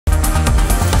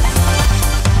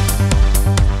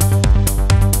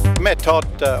met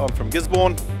Todd, I'm from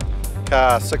Gisborne,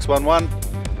 car 611,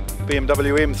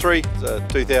 BMW M3, it's a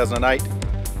 2008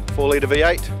 4 litre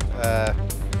V8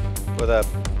 with a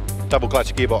double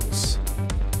clutch gearbox.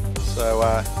 So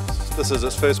this is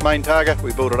its first main Targa.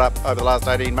 We built it up over the last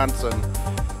 18 months and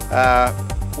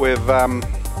we've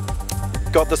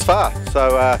got this far.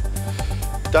 So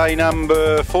day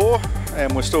number 4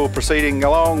 and we're still proceeding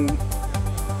along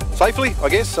safely, I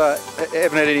guess.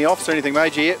 Haven't had any offs or anything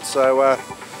major yet. So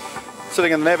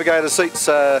sitting in the navigator seats,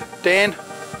 Dan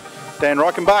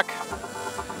Reichenbach,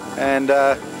 and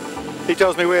he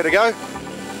tells me where to go,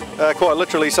 quite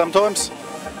literally sometimes.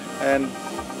 And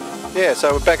yeah,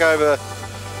 so we're back over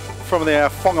from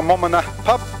the Whangamomana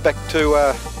pub back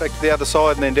to the other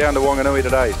side and then down to Wanganui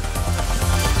today.